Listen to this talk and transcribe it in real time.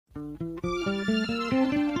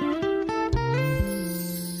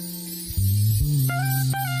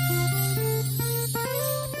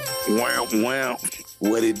Wow, wow.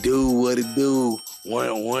 What it do, what it do.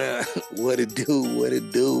 Wow, wow. What it do, what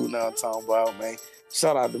it do. Now I'm talking about, man.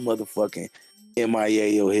 Shout out to motherfucking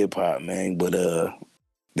MIA Hip Hop, man. But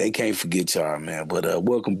they can't forget y'all, man. But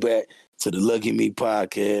welcome back to the Lucky Me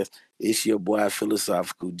podcast. It's your boy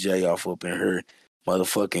Philosophical J off up in her.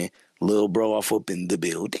 Motherfucking little bro off up in the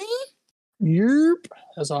building. Yerp.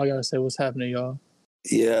 That's all I gotta say. What's happening, y'all?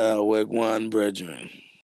 Yeah, we're one brethren.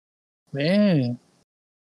 Man.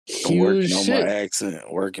 I'm Huge shit.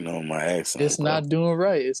 Working on my accent. It's not doing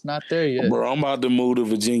right. It's not there yet. Bro, I'm about to move to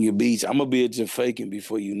Virginia Beach. I'm gonna be a Jafakin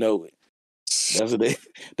before you know it. That's what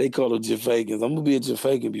they call them Jafakins. I'm gonna be a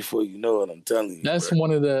Jafakin before you know it. I'm telling you. That's bro. one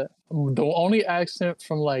of the only accent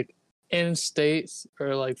from like in states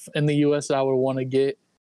or like in the US that I would want to get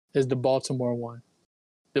is the Baltimore one.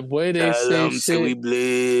 The way they say shit. We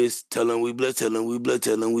blessed. Tell them we blessed. Tell them we blessed.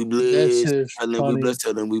 Tell them we blessed. That shit is Tell them we blessed.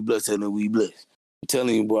 Tell them we blessed. Tell them we blessed. I'm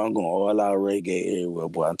telling you, boy, I'm going all out reggae everywhere,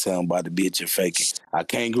 boy. I'm telling you, I'm about to be a Jafakin. I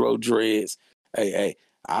can't grow dreads. Hey,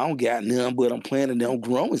 I don't got none, but I'm planning on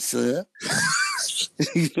growing, son.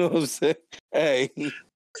 You know what I'm saying? Hey,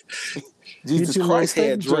 Jesus Christ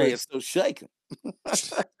had dreads, so shake him. I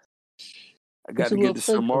got to get the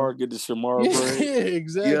Shamar braid. Yeah,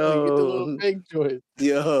 exactly. Yo, get the little fake joint.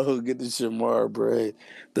 Yo, get the Shamar braid.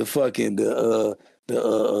 The fucking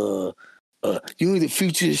you ain't the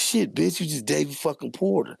future shit, bitch. You just David fucking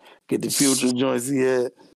Porter. Get the future joints he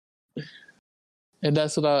had. And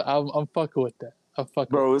that's what I'm fucking with that.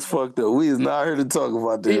 Bro, it's fucked up. We is not here to talk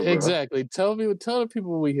about that, bro. Exactly. Tell the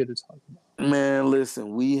people what we here to talk about. Man,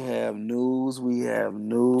 listen, we have news.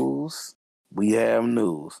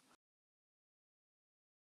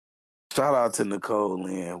 Shout out to Nicole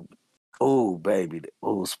Lynn. Oh, baby.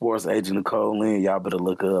 Oh, sports agent Nicole Lynn. Y'all better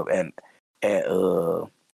look her up at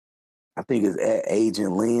I think it's at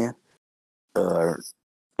Agent Lynn.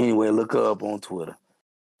 Anyway, look her up on Twitter.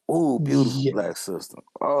 Oh, beautiful black sister.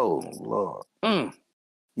 Oh, Lord. You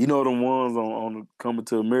know the ones on Coming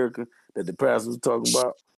to America that the pastor was talking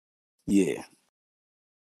about? Yeah.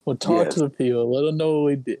 Well, talk to the people. Let them know what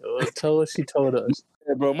we did. Tell us she told us.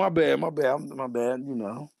 Yeah, bro, my bad, you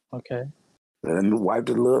know. Okay. And wipe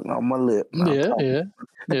the look on my lip.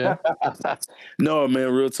 Yeah. No,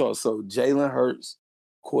 man, real talk. So Jalen Hurts,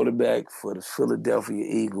 quarterback for the Philadelphia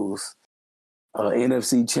Eagles,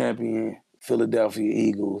 NFC champion, Philadelphia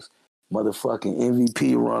Eagles, motherfucking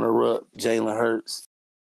MVP runner-up, Jalen Hurts.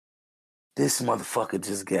 This motherfucker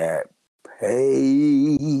just got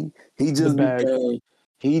paid. He just got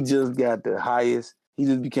the highest. He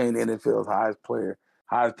just became the NFL's highest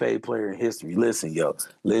paid player in history. Listen, yo.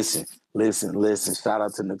 Listen. Shout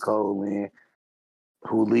out to Nicole, man,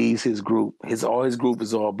 who leads his group. All his group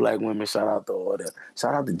is all black women. Shout out to all that.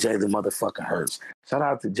 Shout out to Jalen motherfucking Hurts. Shout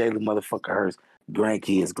out to Jalen motherfucking Hurts.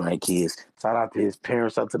 Grandkids. Shout out to his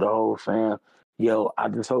parents, out to the whole fam. Yo, I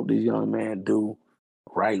just hope this young man do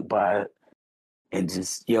right by it. And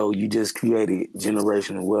just, you just created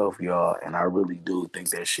generational wealth, y'all. And I really do think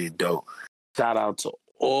that shit dope. Shout out to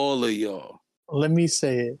all of y'all. Let me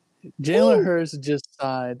say it. Jalen Hurts just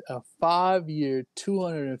signed a 5-year,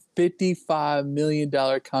 $255 million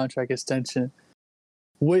contract extension,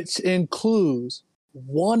 which includes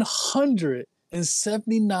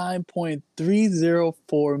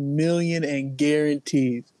 $179.304 million in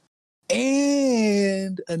guarantees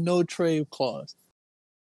and a no trade clause.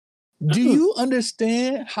 Do you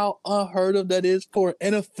understand how unheard of that is for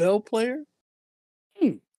an NFL player?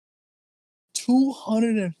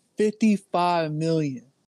 $255 million.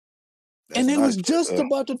 That's and they was just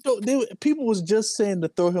about to throw. People was just saying to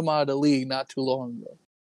throw him out of the league not too long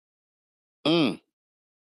ago.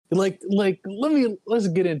 Let's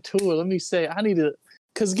get into it. Let me say I need to,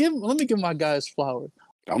 let me give my guys flowers.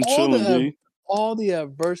 I'm chilling, all the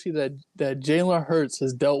adversity that Jalen Hurts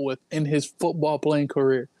has dealt with in his football playing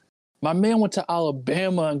career. My man went to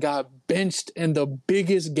Alabama and got benched in the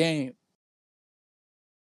biggest game.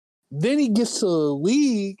 Then he gets to the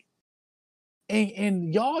league,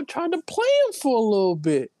 and y'all tried to play him for a little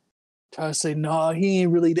bit. Try to say, nah, he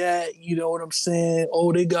ain't really that. You know what I'm saying?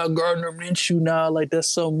 Oh, they got Gardner Minshew now. Like, that's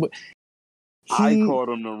something. I called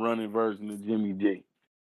him the running version of Jimmy G.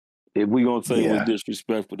 If we going to say it was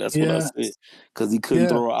disrespectful, that's what I said. Because he couldn't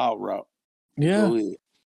throw an out route. Yeah. Go ahead.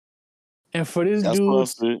 And for this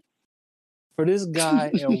for this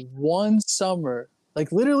guy in one summer,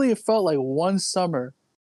 like literally it felt like one summer,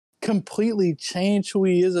 completely changed who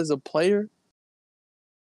he is as a player.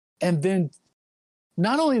 And then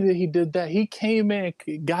not only did he did that, he came in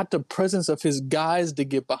and got the presence of his guys to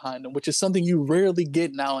get behind him, which is something you rarely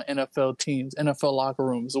get now in NFL teams, NFL locker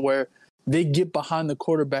rooms, where They get behind the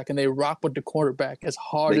quarterback and they rock with the quarterback as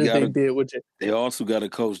hard as they did with it. They also got a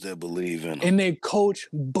coach that believes in them. And their coach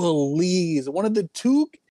believes. One of the two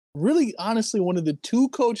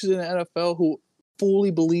coaches in the NFL who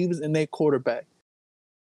fully believes in their quarterback.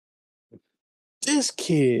 This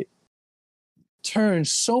kid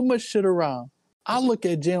turns so much shit around. I look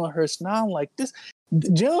at Jalen Hurts now, I'm like, this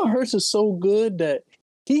Jalen Hurts is so good that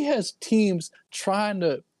he has teams trying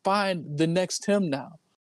to find the next him now.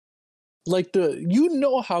 Like you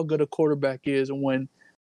know how good a quarterback is, and when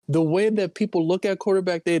the way that people look at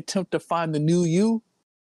quarterback, they attempt to find the new you.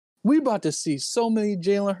 We about to see so many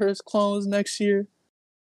Jalen Hurts clones next year.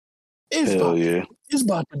 It's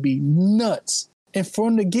about to be nuts. And for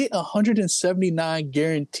him to get 179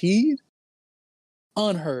 guaranteed,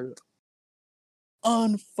 unheard of.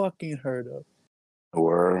 Unfucking heard of.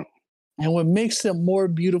 Word. And what makes it more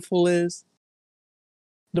beautiful is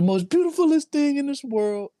the most beautifulest thing in this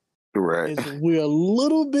world is we're a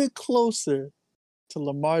little bit closer to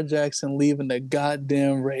Lamar Jackson leaving the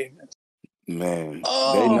goddamn Ravens. Man,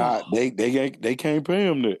 they can't pay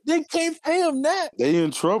him that. They can't pay him that. They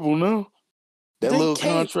in trouble now. That little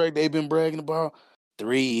contract they've been bragging about,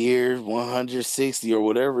 3 years, 160 or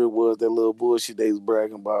whatever it was, that little bullshit they was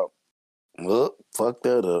bragging about. Well, fuck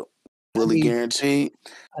that up. Fully guaranteed.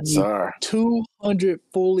 Sorry. 200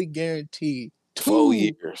 fully guaranteed. 4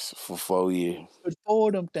 years for 4 years. For 4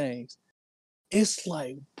 of them things. It's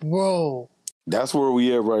like, bro. That's where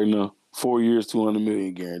we at right now. 4 years, 200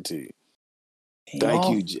 million guaranteed. Thank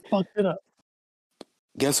you. Fucked it up.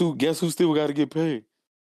 Guess who still got to get paid?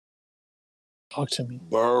 Talk to me.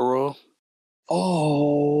 Burrow.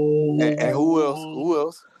 Oh. And who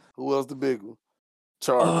else? Who else the big one?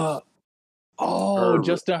 Chargers. Herbert.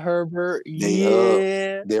 Justin Herbert.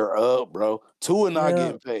 They're up, bro. Tua not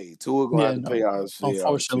getting paid. Tua going to have to pay out his fee.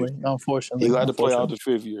 Unfortunately. He got to play out the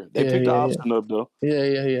 5th year. They picked the option up, though.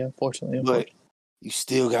 Yeah. Unfortunately. But you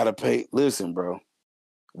still got to pay. Listen, bro.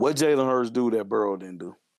 What Jalen Hurts do that Burrow didn't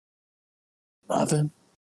do? Nothing.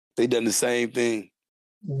 They done the same thing.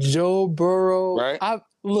 Joe Burrow. Right?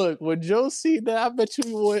 Look, when Joe see that, I bet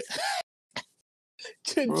you would.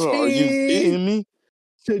 Bro, are you kidding me?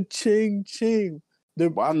 Cha-ching.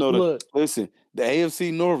 I know listen, the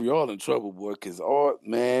AFC North, y'all in trouble, boy, because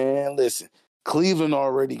listen, Cleveland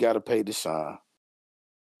already got to pay Deshaun.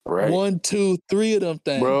 Right? 1, 2, 3 of them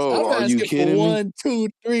things. Bro, I'm are you kidding me? 1, 2,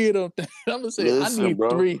 3 of them things. I'm going to say, listen, I need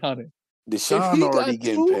bro, 300. Deshaun already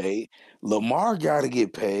getting paid. Lamar got to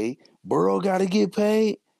get paid. Burrow got to get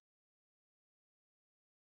paid.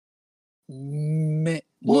 Man.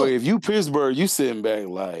 Boy, if you Pittsburgh, you sitting back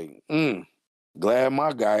like, glad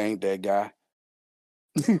my guy ain't that guy.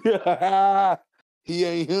 He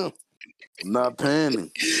ain't him. I'm not paying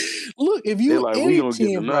him. Look, if you any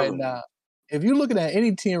team right now, if you're looking at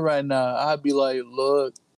any team right now, I'd be like,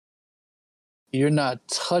 look, you're not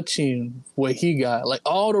touching what he got. Like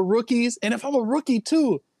all the rookies, and if I'm a rookie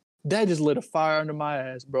too, that just lit a fire under my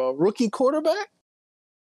ass, bro. Rookie quarterback?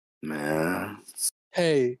 Man.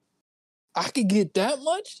 Hey, I could get that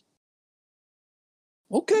much?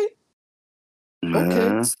 Okay.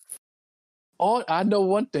 Man. Okay. I know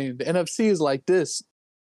one thing. The NFC is like this.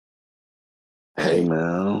 Hey,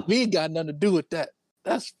 man. We ain't got nothing to do with that.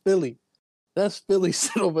 That's Philly. That's Philly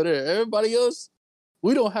sitting over there. Everybody else,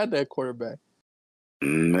 we don't have that quarterback.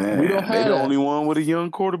 Man, we don't have the only one with a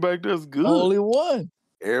young quarterback that's good. Only one.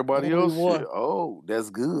 Everybody else, shit. Oh,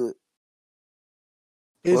 that's good.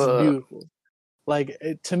 It's beautiful. Like,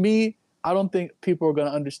 to me, I don't think people are going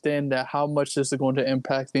to understand that how much this is going to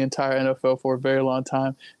impact the entire NFL for a very long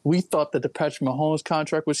time. We thought that the Patrick Mahomes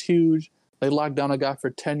contract was huge. They locked down a guy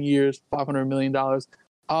for 10 years, $500 million. I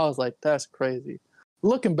was like, that's crazy.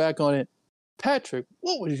 Looking back on it, Patrick,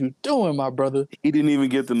 what was you doing, my brother? He didn't even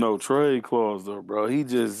get the no trade clause, though, bro. He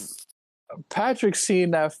just... Patrick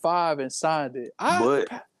seen that 5 and signed it.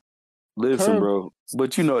 Listen, bro.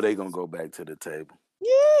 But you know they going to go back to the table.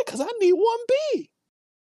 Yeah, because I need 1B.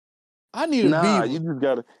 I need a B. Nah, you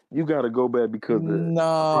gotta go back because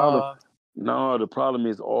the problem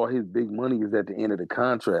is all his big money is at the end of the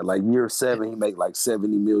contract. Like year 7, he make like $70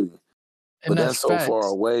 million. But that's so far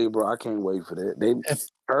away, bro. I can't wait for that.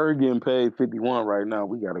 Her getting paid 51 right now.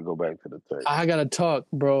 We gotta go back to the table. I gotta talk,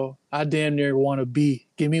 bro. I damn near want a B.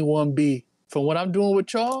 Give me 1B. From what I'm doing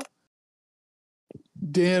with y'all,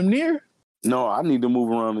 damn near. No, I need to move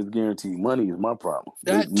around this guaranteed money is my problem.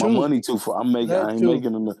 My money too far. I ain't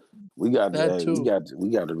making enough. We got to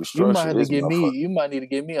restructure. You might need to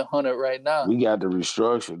give me 100 right now. We got to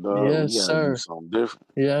restructure, dog. Yes, sir. Do something different.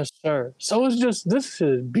 Yes, sir. So this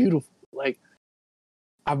is beautiful. Like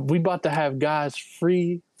we about to have guys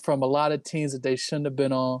free from a lot of teams that they shouldn't have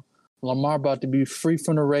been on. Lamar about to be free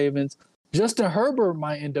from the Ravens. Justin Herbert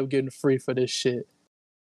might end up getting free for this shit.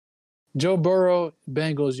 Joe Burrow,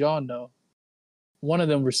 Bengals, y'all know. One of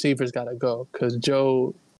them receivers got to go because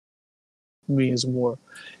Joe means more.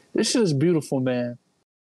 This shit is beautiful, man.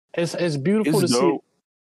 It's beautiful to see.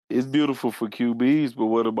 It's beautiful for QBs, but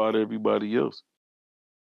what about everybody else?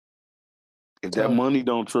 If that money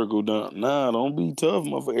don't trickle down, don't be tough,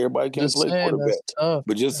 motherfucker. Everybody can't play quarterback. That's tough.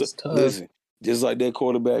 But listen, just like that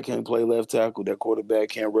quarterback can't play left tackle, that quarterback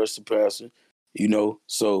can't rush the passer,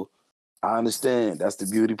 So I understand that's the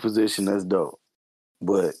beauty position. That's dope.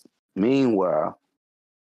 But meanwhile,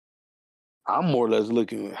 I'm more or less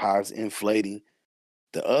looking at how it's inflating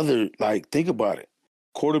the other. Like, think about it.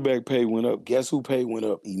 Quarterback pay went up. Guess who pay went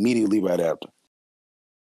up immediately right after?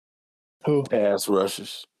 Who? Pass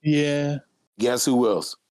rushers. Yeah. Guess who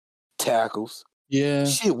else? Tackles. Yeah.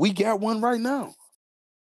 Shit, we got one right now.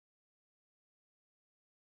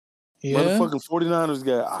 Yeah. Motherfucking 49ers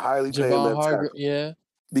got a highly paid left tackle. Yeah.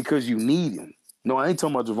 Because you need him. No, I ain't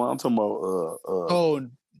talking about Javon. I'm talking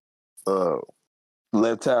about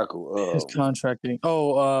left tackle. His contracting.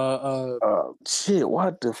 Shit,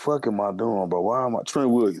 what the fuck am I doing, bro? Why am I Trent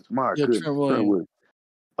Williams? My goodness. Trent Williams.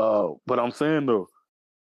 But I'm saying though,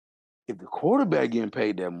 if the quarterback getting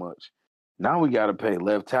paid that much, now we gotta pay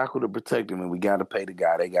left tackle to protect him, and we gotta pay the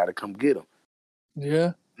guy. They gotta come get him.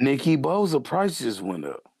 Yeah. Nicky Bosa price just went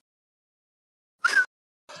up.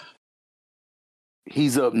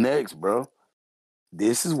 He's up next, bro.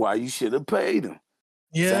 This is why you should have paid him.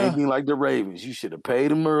 Yeah. Same thing like the Ravens. You should have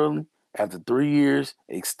paid him early. After 3 years,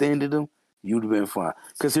 extended him, you'd have been fine.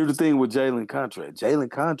 Because here's the thing with Jalen contract. Jalen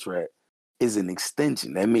contract is an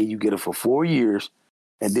extension. That means you get it for 4 years,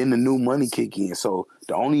 and then the new money kick in. So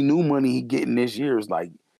the only new money he getting this year is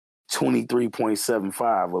like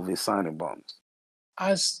 23.75 of his signing bonus.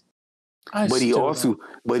 But he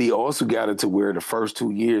also got it to where the first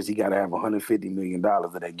 2 years he got to have $150 million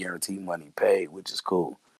of that guaranteed money paid, which is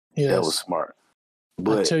cool. Yes. That was smart.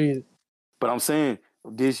 But I tell you, but I'm saying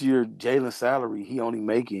this year Jalen's salary he only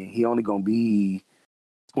gonna be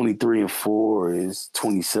 23 and 4 is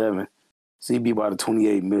 27, so he'd be about a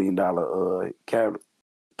 $28 million cap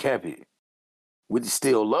hit, which is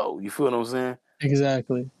still low. You feel what I'm saying?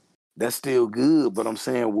 Exactly. That's still good, but I'm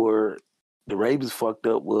saying where the Ravens fucked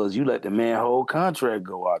up was you let the man whole contract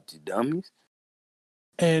go out, you dummies.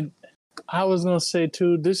 And I was gonna say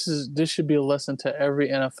too, this should be a lesson to every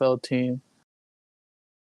NFL team.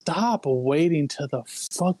 Stop waiting to the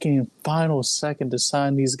fucking final second to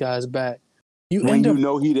sign these guys back. When you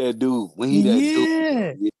know he that dude. When he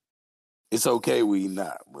that dude. It's okay when you're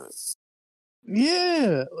not, but.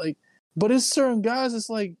 Yeah. But it's certain guys, it's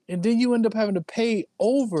like, and then you end up having to pay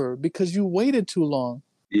over because you waited too long.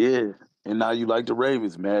 Yeah. And now you like the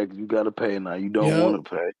Ravens, man, because you got to pay, and now you don't want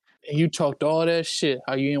to pay. And you talked all that shit,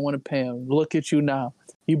 how you didn't want to pay him. Look at you now.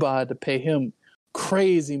 You about to pay him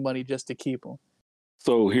crazy money just to keep him.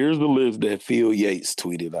 So here's the list that Phil Yates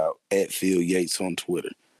tweeted out at Phil Yates on Twitter.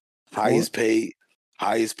 Highest paid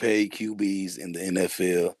QBs in the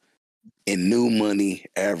NFL in new money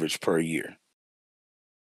average per year.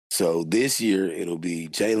 So this year it'll be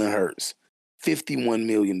Jalen Hurts, $51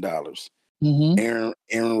 million. Mm-hmm.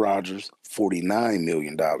 Aaron Rodgers, $49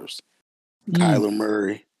 million. Kyler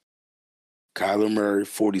Murray,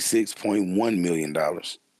 $46.1 million.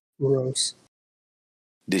 Gross.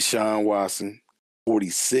 Deshaun Watson,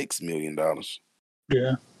 $46 million.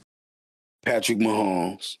 Yeah. Patrick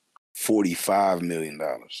Mahomes, $45 million.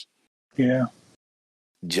 Yeah.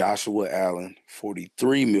 Joshua Allen,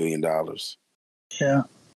 $43 million. Yeah.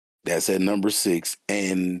 That's at number 6.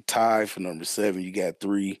 And tied for number 7, you got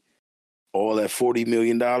 3, all at $40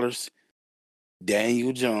 million.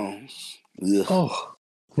 Daniel Jones. Ugh. Oh,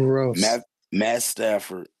 gross. Matt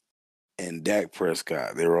Stafford and Dak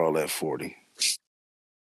Prescott, they're all at 40. It's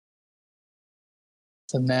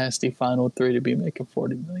a nasty final 3 to be making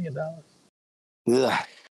 $40 million. Ugh.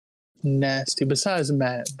 Nasty. Besides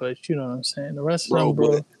Matt, but you know what I'm saying. The rest of them,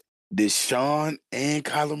 bro. Deshaun and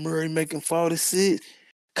Kyler Murray making 46.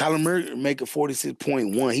 Kyler Murray making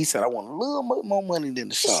 46.1. He said, I want a little more money than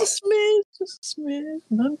Deshaun. Just a smidge.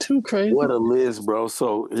 Nothing too crazy. What a list, bro.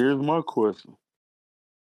 So here's my question.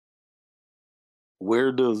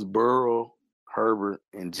 Where does Burrow, Herbert,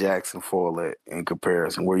 and Jackson fall at in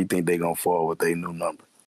comparison? Where do you think they're going to fall with their new number?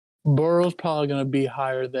 Burrow's probably going to be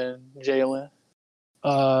higher than Jalen.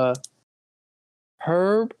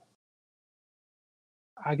 Herb,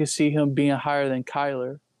 I could see him being higher than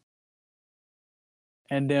Kyler.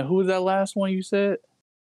 And then who was that last one you said?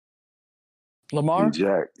 Lamar?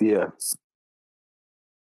 Jack, yeah.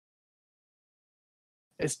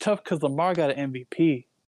 It's tough because Lamar got an MVP.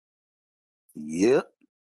 Yep.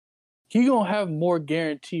 He gonna have more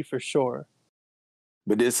guarantee for sure.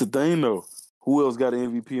 But that's the thing, though. Who else got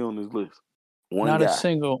an MVP on this list? One Not a guy.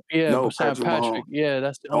 single. Yeah, No, besides Patrick Patrick. Mahomes. Yeah,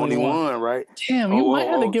 that's the Only only one. one, right? Damn, you might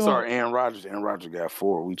have to give Sorry, Aaron Rodgers. Aaron Rodgers got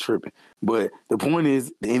 4. We tripping. But the point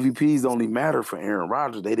is, the MVPs only matter for Aaron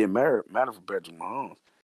Rodgers. They didn't matter for Patrick Mahomes.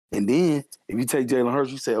 And then, if you take Jalen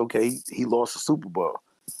Hurts, you say, okay, he lost the Super Bowl.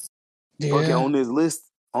 Yeah. Fucking on this list,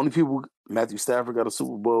 only people, Matthew Stafford got a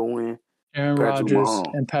Super Bowl win. Aaron Rodgers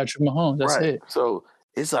and Patrick Mahomes. That's it. So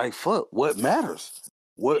it's like, fuck, what matters?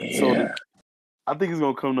 Yeah. I think it's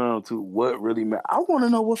gonna come down to what really matters. I want to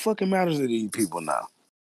know what fucking matters to these people now.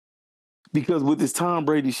 Because with this Tom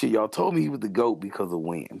Brady shit, y'all told me he was the GOAT because of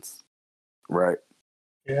wins, right?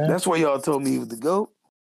 Yeah. That's why y'all told me he was the GOAT.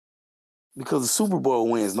 Because of Super Bowl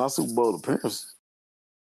wins, not Super Bowl appearances.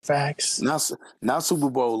 Facts. Not Super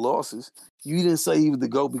Bowl losses. You didn't say he was the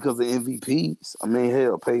GOAT because of MVPs. I mean,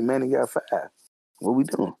 hell, Peyton Manning got 5. What we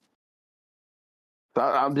doing? So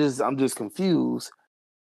I'm just confused.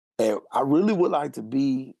 And I really would like to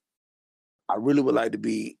be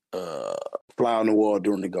fly on the wall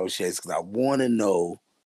during negotiations because I want to know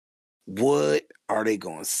what are they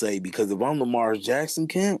going to say. Because if I'm Lamar Jackson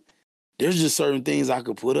camp, there's just certain things I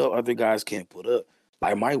could put up other guys can't put up.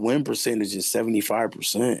 Like my win percentage is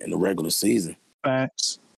 75% in the regular season.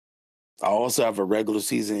 Facts. I also have a regular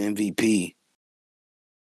season MVP.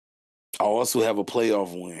 I also have a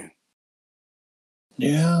playoff win.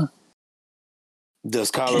 Yeah.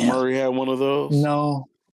 Does Kyler Murray have one of those? No.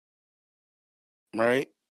 Right?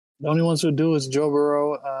 The only ones who do is Joe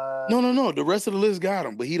Burrow. No. The rest of the list got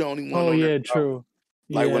him, but he the only one. Oh, yeah, true.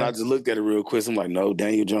 Like when I just looked at it real quick, I'm like, no,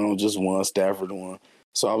 Daniel Jones just won, Stafford won.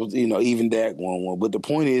 So I was, even Dak won one. But the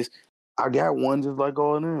point is, I got one just like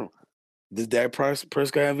all of them. Does Dak Prescott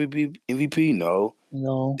MVP? No.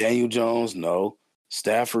 No. Daniel Jones? No.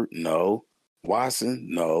 Stafford? No. Watson?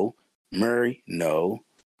 No. Murray? No.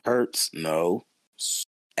 Hurts? No.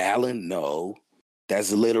 Allen? No.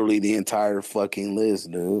 That's literally the entire fucking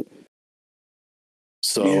list, dude.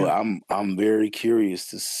 So I'm very curious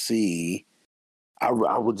to see. I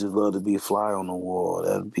would just love to be a fly on the wall.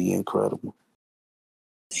 That'd be incredible.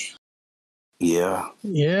 Yeah.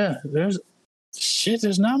 Yeah, there's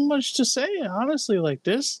not much to say, honestly. Like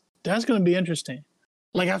that's going to be interesting.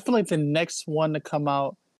 Like, I feel like the next one to come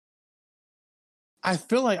out, I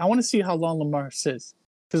feel like I want to see how long Lamar sits.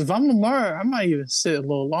 Because if I'm Lamar, I might even sit a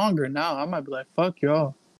little longer now. I might be like, fuck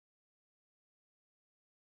y'all.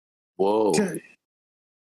 Whoa.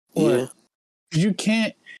 What?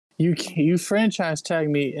 Yeah. You franchise tag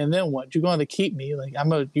me, and then what? You're going to keep me. Like,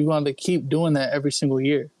 you're going to keep doing that every single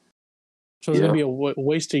year. So it's going to be a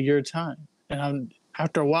waste of your time. And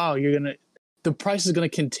after a while, the price is going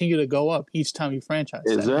to continue to go up each time you franchise.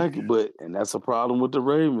 Exactly, and that's a problem with the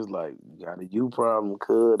Ravens. Like, you got a problem,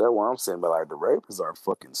 cuz. That's what I'm saying. But like, the Ravens are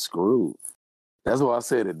fucking screwed. That's why I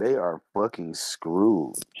said that they are fucking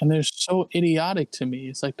screwed. And they're so idiotic to me.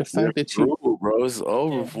 It's like the fact that screwed, bro. It's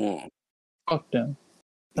over for them. Fuck them.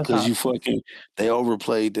 Because they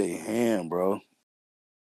overplayed their hand, bro.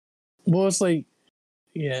 Well, it's like,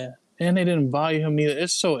 yeah. And they didn't value him either.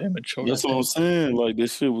 It's so immature. That's what I'm saying. Like,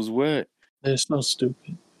 this shit was wet. They're so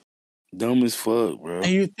stupid. Dumb as fuck, bro.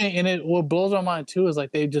 And what blows my mind too is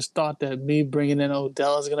like they just thought that me bringing in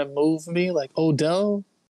Odell is gonna move me. Like Odell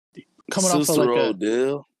coming off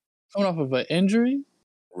of an injury,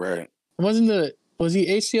 right? Was he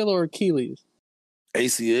ACL or Achilles?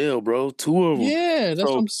 ACL, bro. 2 of them. Yeah, that's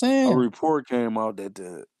what I'm saying. A report came out that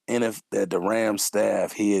the Rams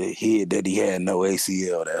staff hid that he had no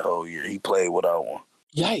ACL that whole year. He played without one.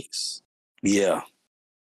 Yikes. Yeah.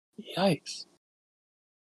 Yikes.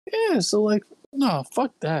 Yeah, so like, no,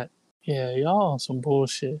 fuck that. Yeah, y'all on some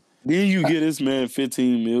bullshit. Then you get this man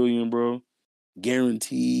 $15 million, bro.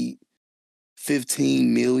 Guaranteed $15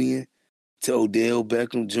 million to Odell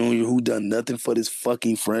Beckham Jr., who done nothing for this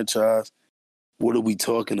fucking franchise. What are we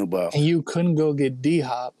talking about? And you couldn't go get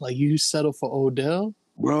D-Hop. Like, you settled for Odell?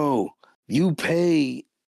 Bro, you paid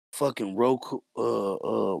fucking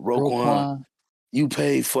Roquan. You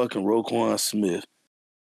paid fucking Roquan Smith.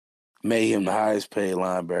 Made him the highest paid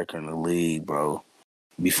linebacker in the league, bro.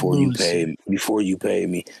 Before you pay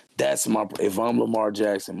me. That's if I'm Lamar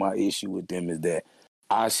Jackson, my issue with them is that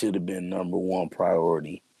I should have been number one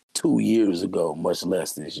priority 2 years ago, much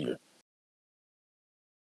less this year.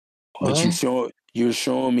 But you're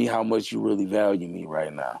showing me how much you really value me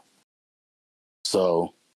right now.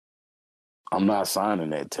 So I'm not signing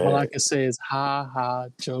that tag. All I can say is, ha,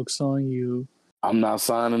 joke's on you. I'm not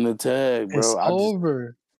signing the tag, bro. It's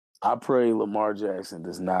over. I pray Lamar Jackson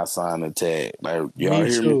does not sign the tag. Like, y'all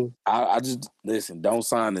Me hear too. me? I just listen. Don't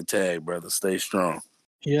sign the tag, brother. Stay strong.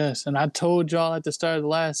 Yes, and I told y'all at the start of the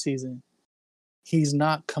last season, he's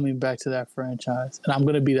not coming back to that franchise, and I'm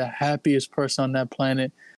gonna be the happiest person on that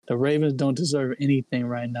planet. The Ravens don't deserve anything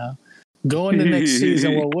right now. Go in the next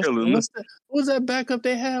season. Well, what was that backup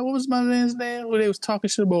they had? What was my man's name? Where they was talking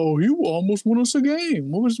shit about? Oh, he almost won us a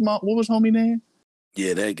game. What was homie name?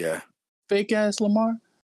 Yeah, that guy. Fake ass Lamar.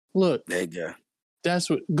 Look, that guy.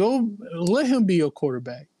 That's what. Go let him be your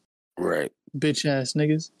quarterback. Right. Bitch ass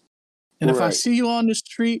niggas. And if I see you on the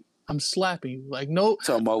street, I'm slapping you. Like, no.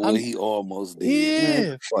 Talking about what he almost did. Yeah.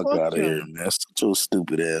 Man, fuck out of here, man. That's such a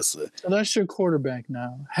stupid ass. So that's your quarterback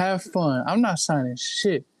now. Have fun. I'm not signing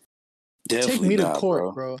shit. Definitely take me not, to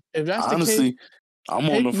court, bro. If that's honestly, the case, I'm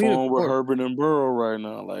on the phone with Herbert and Burrow right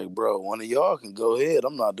now. Like, bro, one of y'all can go ahead.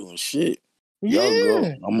 I'm not doing shit. Y'all can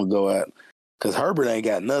go. I'm gonna go out because Herbert ain't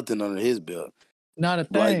got nothing under his belt. Not a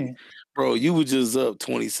thing. Like, bro, you were just up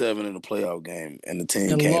 27 in the playoff game, and the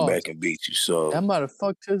team came back and beat you. So that might have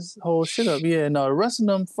fucked his whole shit up. Yeah, no, the rest of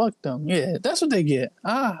them fucked them. Yeah, that's what they get.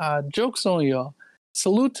 Jokes on y'all.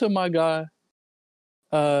 Salute to my guy,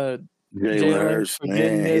 Jalen Hurts,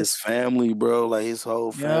 man, his family, bro, like his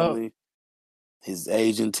whole family, his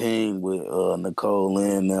agent team with Nicole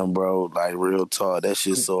and them, bro. Like, real talk, that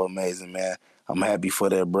shit's so amazing, man. I'm happy for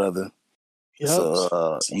that brother.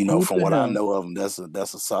 So, from what I know of him, that's a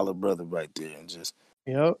solid brother right there, and just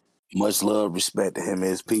much love, respect to him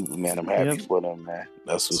and his people, man. I'm happy for them, man.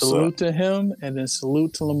 That's what's salute to him, and then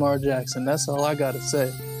salute to Lamar Jackson. That's all I gotta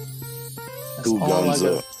say. That's Two guns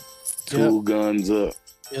up. Two guns up.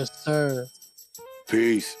 Yes, sir.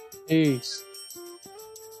 Peace. Peace.